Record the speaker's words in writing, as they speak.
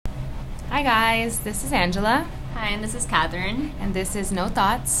Hi guys, this is Angela. Hi, and this is Catherine. And this is No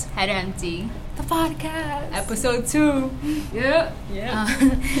Thoughts. Head Empty. The podcast. Episode 2. Yeah.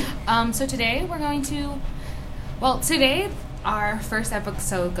 So today we're going to... today our first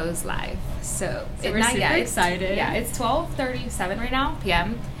episode goes live. So we're super excited. Yeah, it's 12:37 right now,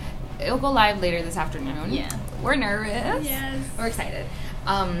 p.m. It'll go live later this afternoon. Yeah. We're nervous. Yes. We're excited.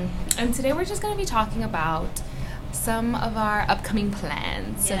 And today we're just going to be talking about some of our upcoming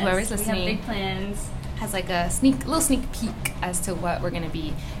plans. Yes, so whoever's listening... we have big plans. Has like a little sneak peek as to what we're going to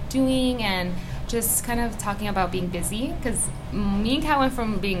be doing and just kind of talking about being busy, because me and Kat went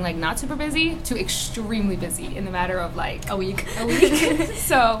from being like not super busy to extremely busy in the matter of like a week.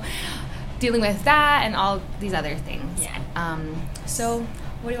 So dealing with that and all these other things. Yeah. So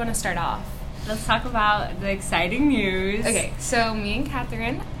what do you want to start off? Let's talk about the exciting news. Okay, so me and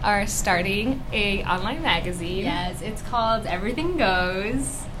Catherine are starting a online magazine. Yes, it's called Everything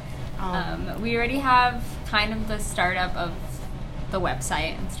Goes. We already have kind of the startup of the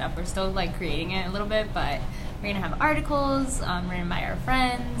website and stuff. We're still like creating it a little bit, but we're gonna have articles written by our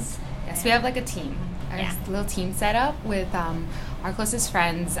friends. Yes, we have like a team, little team set up with our closest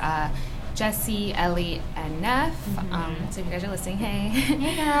friends, Jessie, Ellie, and Neff. So if you guys are listening, hey.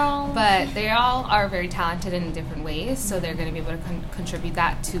 Hey, girl. But they all are very talented in different ways, so they're going to be able to contribute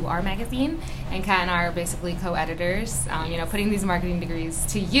that to our magazine. And Kat and I are basically co-editors, putting these marketing degrees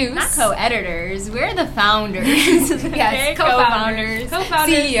to use. Not co-editors, we're the founders. Yes, co-founders,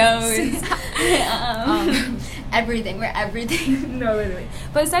 CEOs. Everything, we're everything. No, literally.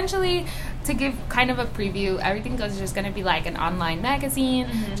 But essentially, to give kind of a preview, Everything Goes is just going to be like an online magazine,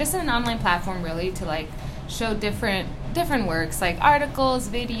 just an online platform really to like show different works, like articles,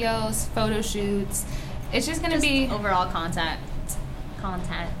 videos, photo shoots. It's just going to be overall content.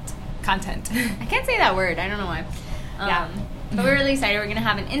 I can't say that word. I don't know why. But we're really excited. We're going to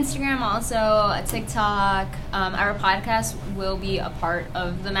have an Instagram also, a TikTok. Our podcast will be a part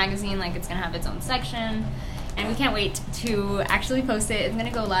of the magazine. Like, it's going to have its own section. And we can't wait to actually post it. It's going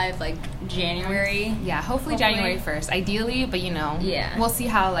to go live, like, January. Yeah, hopefully January 1st. Ideally, but, we'll see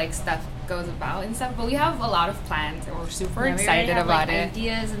how, like, stuff goes about and stuff. But we have a lot of plans, and we're super excited about it.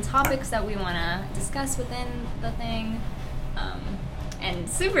 Ideas and topics that we want to discuss within the thing. And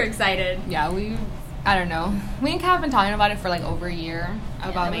super excited. Yeah, I don't know. We and Kat have been talking about it for, like, over a year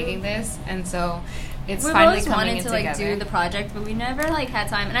about making this. And so... It's We've finally always coming wanted to like do the project, but we never like had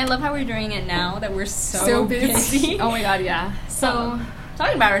time. And I love how we're doing it now that we're so busy. Oh my god, yeah. So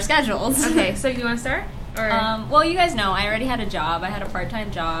talking about our schedules. Okay, so you want to start? Or? Well, you guys know I already had a job. I had a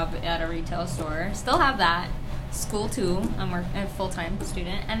part-time job at a retail store. Still have that. School too. I'm a full-time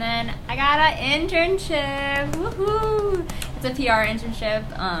student, and then I got an internship. Woohoo! It's a PR internship.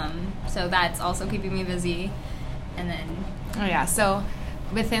 So that's also keeping me busy. And then so.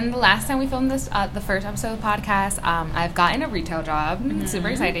 Within the last time we filmed this, the first episode of the podcast, I've gotten a retail job. Super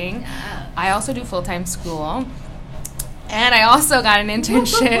exciting. Yeah. I also do full-time school. And I also got an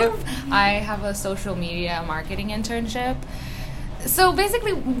internship. I have a social media marketing internship. So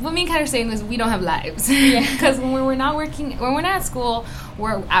basically, what me and Kat are saying is we don't have lives. Because when we're not at school,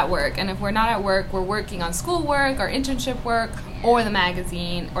 we're at work. And if we're not at work, we're working on schoolwork or internship work or the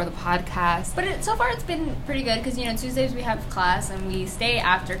magazine or the podcast. But so far it's been pretty good because, Tuesdays we have class and we stay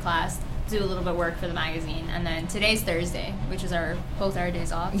after class, do a little bit of work for the magazine. And then today's Thursday, which is both our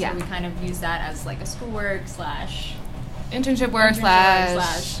days off. Yeah. So we kind of use that as like a schoolwork / internship work /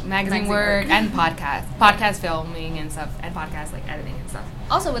 magazine work and podcast filming and stuff, and podcast like editing and stuff.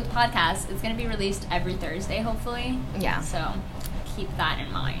 Also with podcasts, it's going to be released every Thursday hopefully. Yeah. So keep that in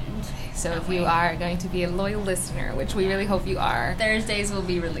mind. So if you are going to be a loyal listener, which we really hope you are, Thursdays will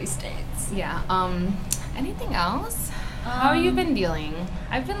be release dates. Yeah. Anything else? How have you been dealing?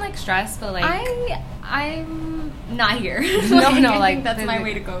 I've been like stressed, but like I'm not here. I think that's my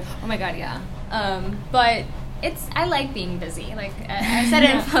way to go. Oh my god, yeah. But I like being busy. Like I said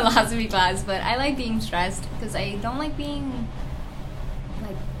it in philosophy class, but I like being stressed because I don't like being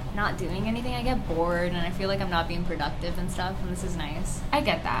like not doing anything. I get bored and I feel like I'm not being productive and stuff, and this is nice. I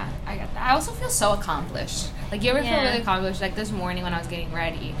get that. I also feel so accomplished. Like, you ever feel really accomplished? Like this morning when I was getting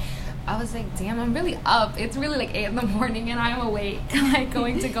ready, I was like, damn, I'm really up. It's really like 8 a.m. and I'm awake, like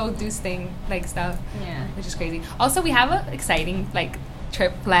going to go do stuff. Yeah. Which is crazy. Also, we have an exciting like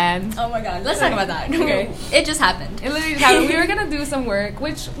trip planned. Oh my god, let's talk about that. Okay. It just happened. It literally just happened. We were gonna do some work,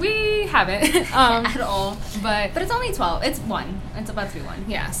 which we haven't at all. But it's only 12. It's 1. It's about to be 1.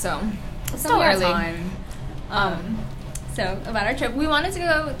 Yeah, so it's still early. Time. So about our trip, we wanted to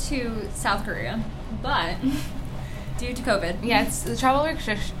go to South Korea, but due to COVID. Yeah, the travel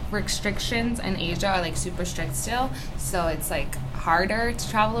restrictions in Asia are like super strict still, so it's like harder to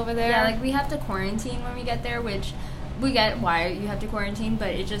travel over there. Yeah, like we have to quarantine when we get there, which we get why you have to quarantine, but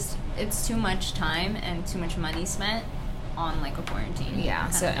it's too much time and too much money spent on like a quarantine. Yeah,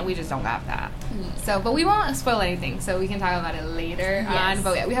 so and we just don't got that. Yeah. So, but we won't spoil anything, so we can talk about it later on.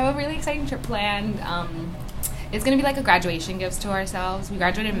 But yeah, we have a really exciting trip planned. It's gonna be like a graduation gift to ourselves. We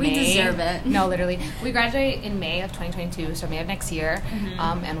graduate in May. We deserve it. No, literally, we graduate in May of 2022, so May of next year,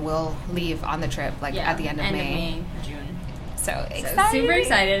 and we'll leave on the trip like at the end of May. June. So excited! So super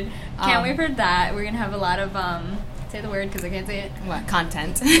excited! Can't wait for that. We're gonna have a lot of say the word because I can't say it. What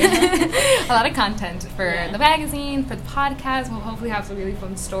content? A lot of content for the magazine, for the podcast. We'll hopefully have some really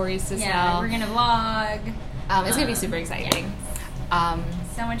fun stories to tell. We're gonna vlog. It's gonna be super exciting.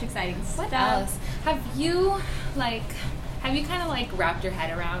 So much exciting What stuff. else? Have you kind of like wrapped your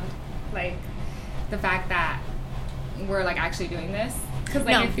head around like the fact that we're like actually doing this? Because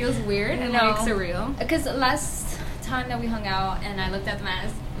like it feels weird and like surreal. Because last time that we hung out and I looked at the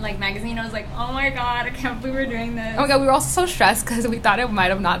magazine, I was like, oh my god, I can't believe we're doing this. Oh my god, we were also so stressed because we thought it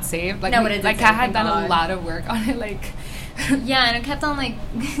might have not saved. Like, no, but it did like save, I had done God. a lot of work on it. Like, yeah, and it kept on like,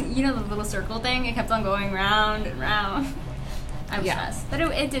 you know, the little circle thing. It kept on going round and round. I was stressed, but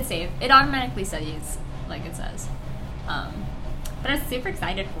it did save. It automatically saves, like it says. But I was super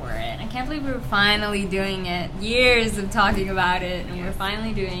excited for it. I can't believe we were finally doing it. Years of talking about it, and we're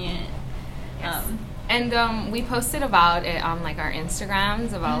finally doing it. Yes. And we posted about it on like our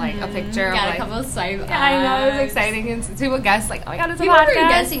Instagrams about like a picture of got like a couple of swipe. Yeah, I know, it was exciting, and people guessed like, oh my god, it's a people podcast. were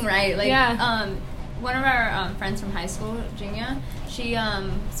guessing right. Like, yeah. One of our friends from high school, Virginia, she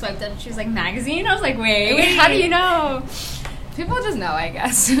swiped up. She was like, magazine. I was like, wait, how do you know? People just know, I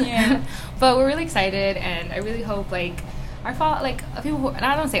guess. Yeah. But we're really excited, and I really hope like our people who, and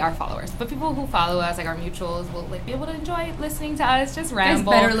I don't say our followers, but people who follow us, like our mutuals, will like be able to enjoy listening to us just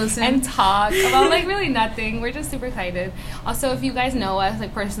ramble and talk about like really nothing. We're just super excited. Also, if you guys know us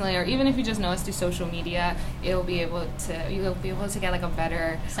like personally, or even if you just know us through social media, you'll be able to get like a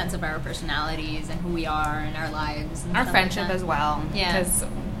better sense of our personalities and who we are and our lives and our friendship as well. Yeah. Because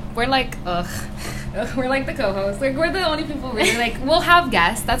we're like, we're like the co-hosts. Like, we're the only people really, like, we'll have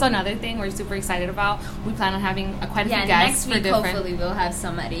guests. That's another thing we're super excited about. We plan on having quite a few guests next week, hopefully we'll have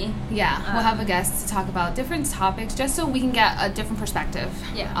somebody. Yeah, we'll have a guest to talk about different topics just so we can get a different perspective.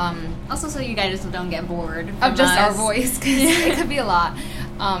 Yeah. Also so you guys don't get bored of just our voice, because it could be a lot.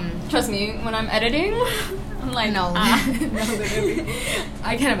 Trust me, when I'm editing, I'm like, no, literally.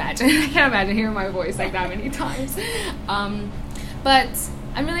 I can't imagine hearing my voice like that many times. But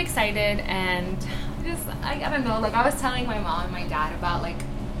I'm really excited, and I don't know, like I was telling my mom and my dad about like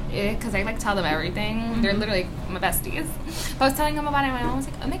it, because I like tell them everything. Mm-hmm. They're literally my besties. But I was telling them about it, and my mom was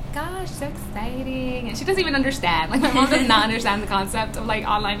like, oh my gosh, so exciting. And she doesn't even understand. Like, my mom does not understand the concept of like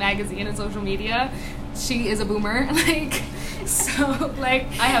online magazine and social media. She is a boomer. Like, so like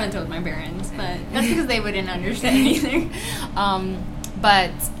I haven't told my parents, but that's because they wouldn't understand either.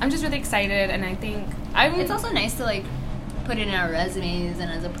 But I'm just really excited, and I think it's also nice to like put it in our resumes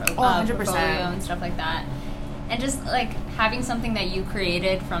and as a portfolio and stuff like that. And just like having something that you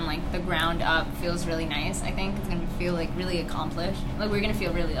created from like the ground up feels really nice. I think it's gonna feel like really accomplished. Like, we're gonna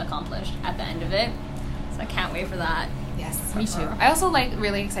feel really accomplished at the end of it. So I can't wait for that. Yes, me too. I also like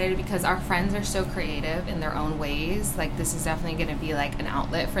really excited because our friends are so creative in their own ways. Like, this is definitely gonna be like an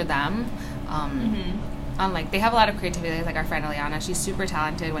outlet for them. Like, they have a lot of creativity. Like, our friend Eliana, she's super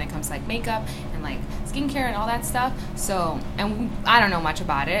talented when it comes to like makeup and like skincare and all that stuff. So, and I don't know much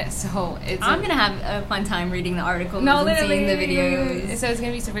about it, so I'm gonna have a fun time reading the articles and seeing the videos. So it's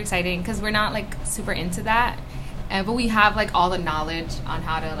gonna be super exciting because we're not like super into that, but we have like all the knowledge on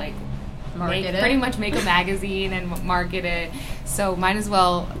how to like pretty much make a magazine and market it. So might as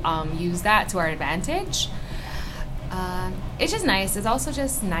well use that to our advantage. It's just nice. It's also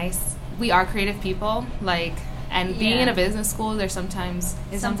just nice. We are creative people, like, and being in a business school, there's sometimes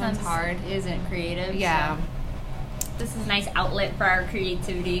hard. Isn't creative. Yeah. So this is a nice outlet for our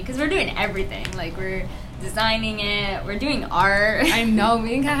creativity because we're doing everything. Like, we're designing it, we're doing art. I know,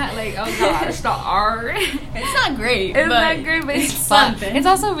 me and Kat, like, oh gosh, the art. It's not great. But it's fun. It's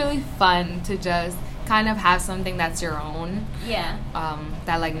also really fun to just kind of have something that's your own. Yeah.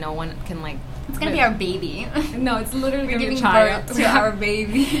 That like no one can like. It's gonna be our baby. No, it's literally we're giving birth to our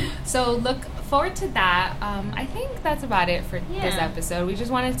baby. So look forward to that. I think that's about it for this episode. We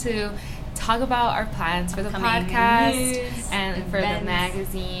just wanted to talk about our plans for the podcast and for the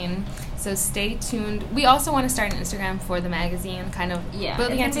magazine. So stay tuned. We also want to start an Instagram for the magazine, kind of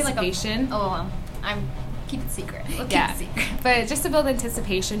building anticipation. Keep it secret. We'll keep it secret. But just to build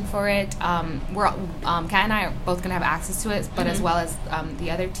anticipation for it, Kat and I are both gonna have access to it, but as well as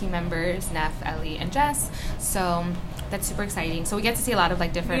the other team members, Neff, Ellie, and Jess. So that's super exciting. So we get to see a lot of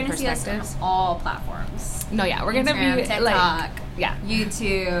like different You're gonna see perspectives. us on all platforms. No, yeah, we're gonna Instagram, be TikTok, like, yeah,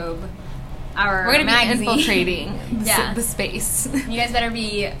 YouTube, our we're gonna magazine. be infiltrating Yeah. the space. You guys better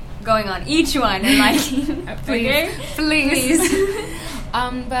be going on each one and liking. Okay? Please.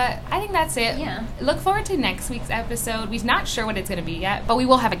 But I think that's it. Yeah. Look forward to next week's episode. We're not sure what it's going to be yet, but we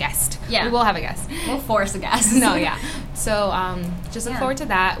will have a guest. Yeah. We will have a guest. We'll force a guest. No, yeah. So just look Yeah. forward to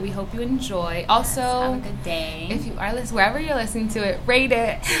that. We hope you enjoy. Also, Have a good day. if you are listening, wherever you're listening to it, rate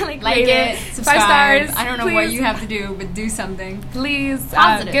it. like rate it, subscribe. 5 stars. I don't know what please. you have to do, but do something. Please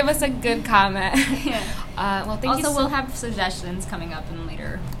Positive. give us a good comment. Yeah. Well, thank you. Also, we'll have suggestions coming up in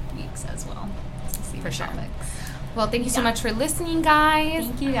later weeks as well. To see For what sure. topics. Well, thank you so Yeah. much for listening, guys.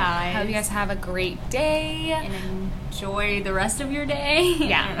 Thank you, guys. I hope you guys have a great day. And enjoy the rest of your day.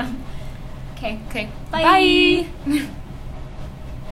 Yeah. I don't know. Okay. Okay. Bye. Bye.